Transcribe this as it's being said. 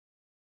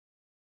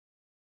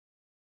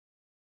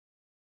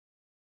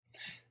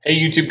Hey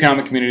YouTube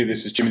comic community,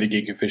 this is Jimmy the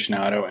Geek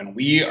Aficionado, and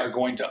we are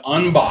going to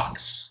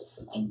unbox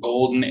a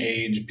Golden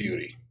Age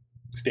beauty.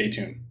 Stay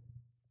tuned.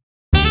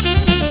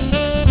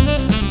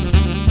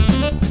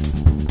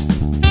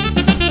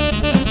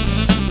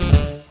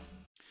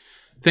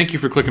 Thank you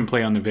for clicking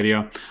play on the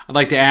video. I'd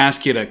like to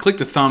ask you to click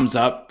the thumbs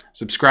up,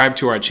 subscribe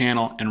to our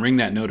channel, and ring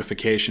that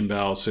notification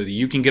bell so that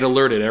you can get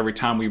alerted every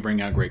time we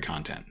bring out great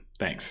content.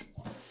 Thanks.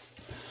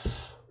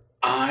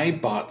 I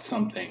bought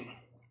something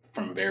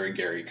from Very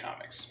Gary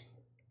Comics.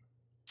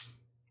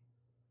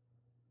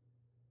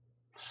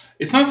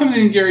 It's not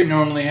something that Gary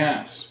normally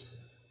has,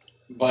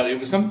 but it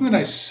was something that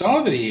I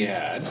saw that he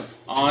had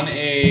on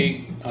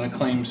a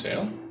claim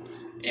sale,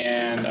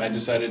 and I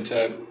decided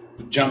to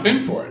jump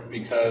in for it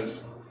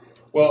because,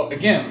 well,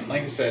 again,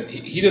 like I said,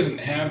 he doesn't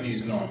have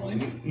these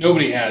normally.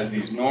 Nobody has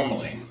these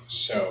normally,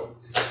 so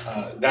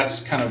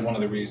that's kind of one of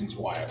the reasons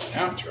why I went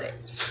after it.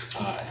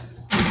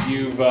 If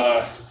you've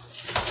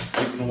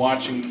been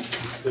watching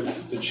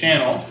the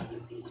channel,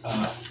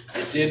 I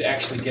did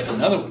actually get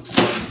another one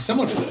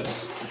similar to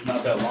this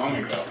not that long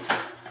ago.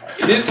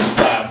 It is a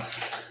slab.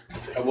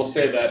 I will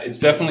say that. It's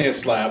definitely a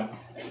slab.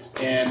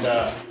 And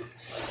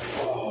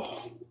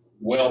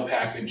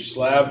well-packaged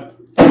slab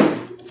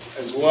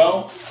as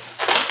well.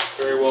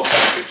 Very well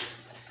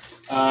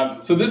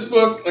packaged. So this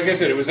book, like I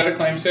said, it was at a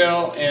claim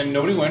sale and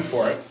nobody went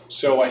for it.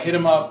 So I hit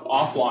him up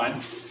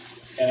offline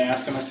and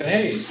asked him, I said,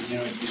 hey, you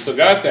still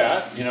got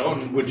that,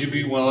 and would you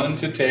be willing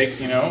to take,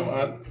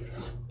 a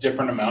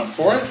different amount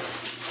for it?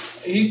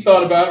 He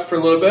thought about it for a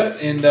little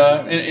bit and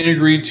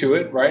agreed to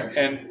it, right?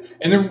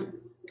 And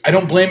I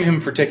don't blame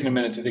him for taking a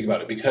minute to think about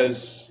it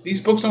because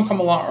these books don't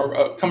come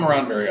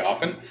around very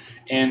often,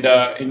 and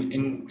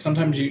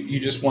sometimes you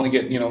just want to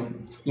get you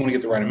want to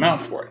get the right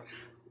amount for it.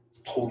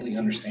 Totally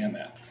understand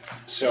that.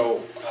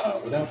 So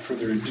without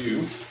further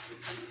ado,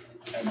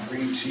 I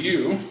bring to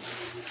you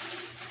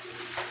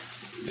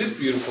this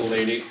beautiful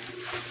lady,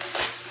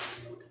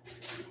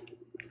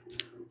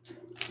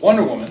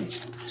 Wonder Woman,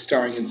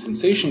 starring in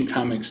Sensation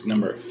Comics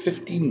number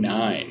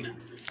 59.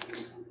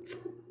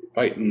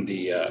 Fighting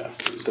the,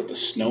 is that the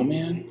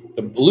snowman?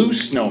 The blue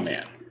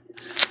snowman.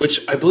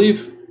 Which I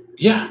believe,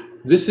 yeah,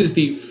 this is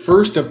the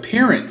first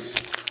appearance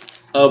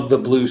of the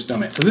blue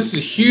snowman. So this is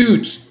a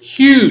huge,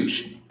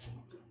 huge,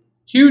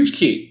 huge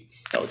key.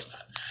 No, it's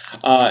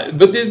not.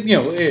 But this,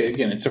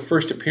 again, it's a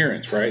first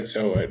appearance, right?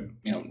 So,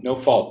 no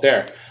fault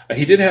there.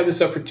 He did have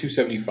this up for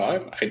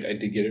 $275. I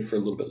did get it for a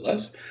little bit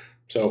less.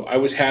 So I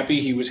was happy.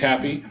 He was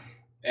happy.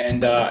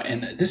 And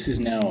this is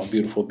now a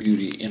beautiful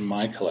beauty in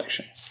my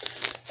collection.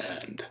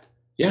 And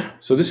yeah,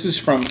 so this is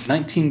from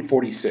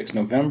 1946,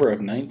 November of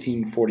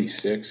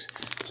 1946.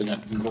 It's in a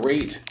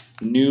great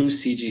new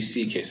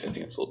CGC case. I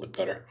think it's a little bit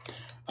better.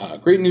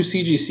 Great new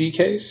CGC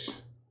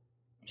case.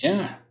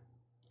 Yeah,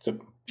 it's a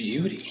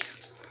beauty.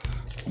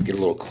 I'll get a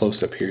little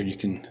close up here and you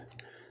can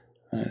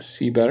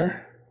see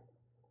better.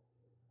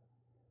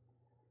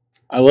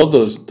 I love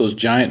those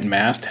giant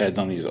mastheads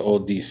on these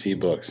old DC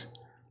books.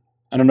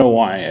 I don't know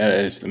why.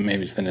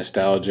 Maybe it's the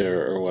nostalgia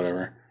or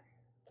whatever.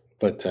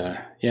 But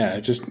yeah,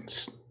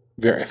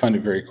 I find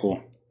it very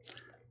cool.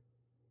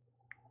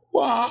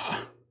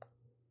 Wow.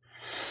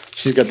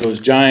 She's got those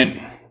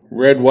giant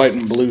red, white,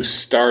 and blue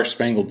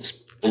star-spangled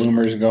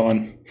bloomers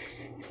going.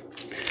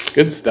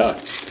 Good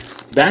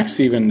stuff. Back's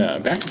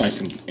nice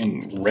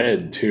and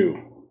red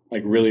too.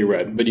 Like really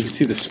red, but you can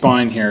see the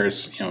spine here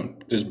is,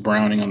 just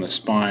browning on the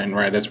spine,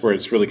 right? That's where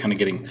it's really kind of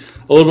getting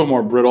a little bit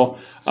more brittle.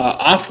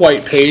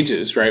 Off-white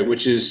pages, right,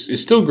 which is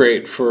still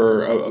great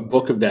for a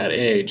book of that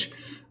age.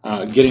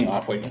 Getting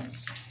off-white.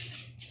 Let's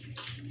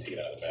take it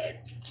out of the bag.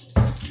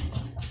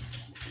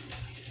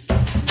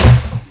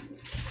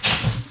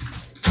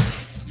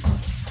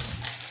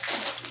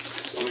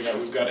 So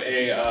we've got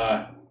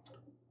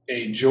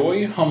a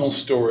Joy Hummel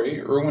story,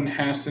 Erwin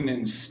Hassan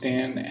and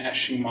Stan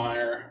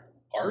Ashmeyer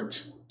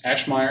art.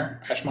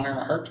 Ashmeyer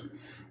art,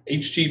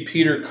 H.G.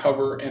 Peter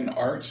cover and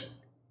art.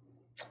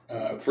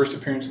 First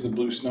appearance of the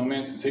Blue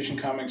Snowman, Sensation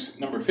Comics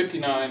number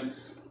 59,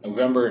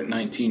 November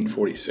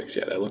 1946.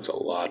 Yeah, that looks a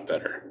lot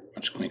better,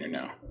 much cleaner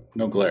now,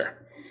 no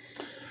glare.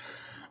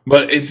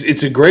 But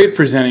it's a great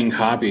presenting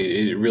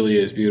copy. It really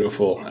is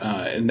beautiful,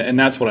 and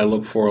that's what I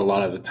look for a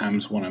lot of the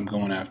times when I'm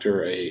going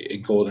after a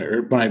golden,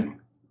 or when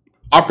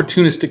I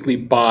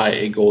opportunistically buy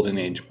a Golden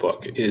Age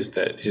book, is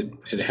that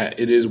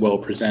it is well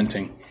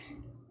presenting.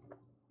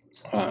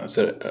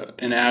 So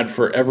an ad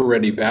for Ever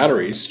Ready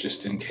batteries,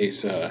 just in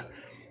case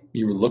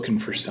you were looking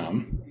for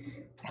some,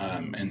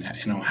 and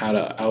how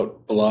to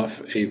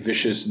outbluff a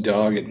vicious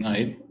dog at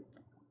night.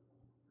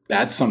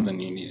 That's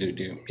something you need to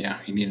do. Yeah,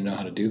 you need to know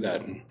how to do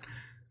that, and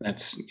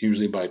that's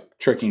usually by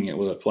tricking it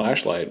with a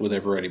flashlight with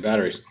Ever Ready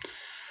batteries.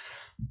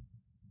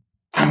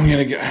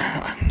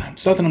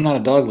 It's not that I'm not a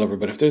dog lover,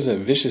 but if there's a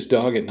vicious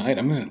dog at night,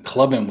 I'm gonna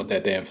club him with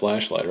that damn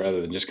flashlight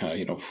rather than just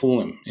kind of fool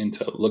him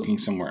into looking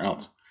somewhere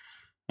else.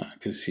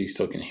 Because he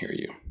still can hear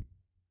you.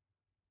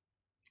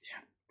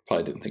 Yeah,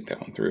 probably didn't think that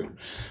one through.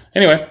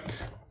 Anyway,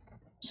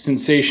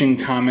 Sensation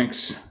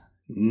Comics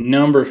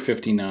number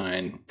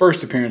 59,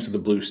 first appearance of the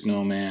Blue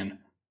Snowman.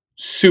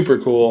 Super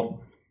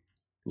cool.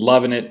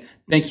 Loving it.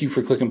 Thank you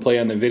for click and play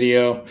on the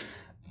video.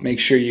 Make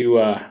sure you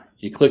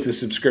click the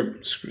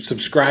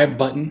subscribe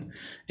button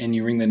and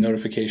you ring the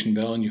notification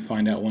bell, and you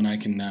find out when I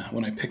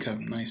pick up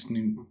nice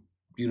new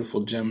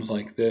beautiful gems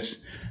like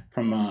this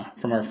from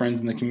our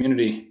friends in the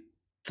community,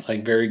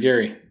 like Very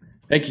Gary.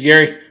 Thank you,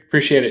 Gary.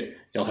 Appreciate it.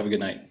 Y'all have a good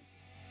night.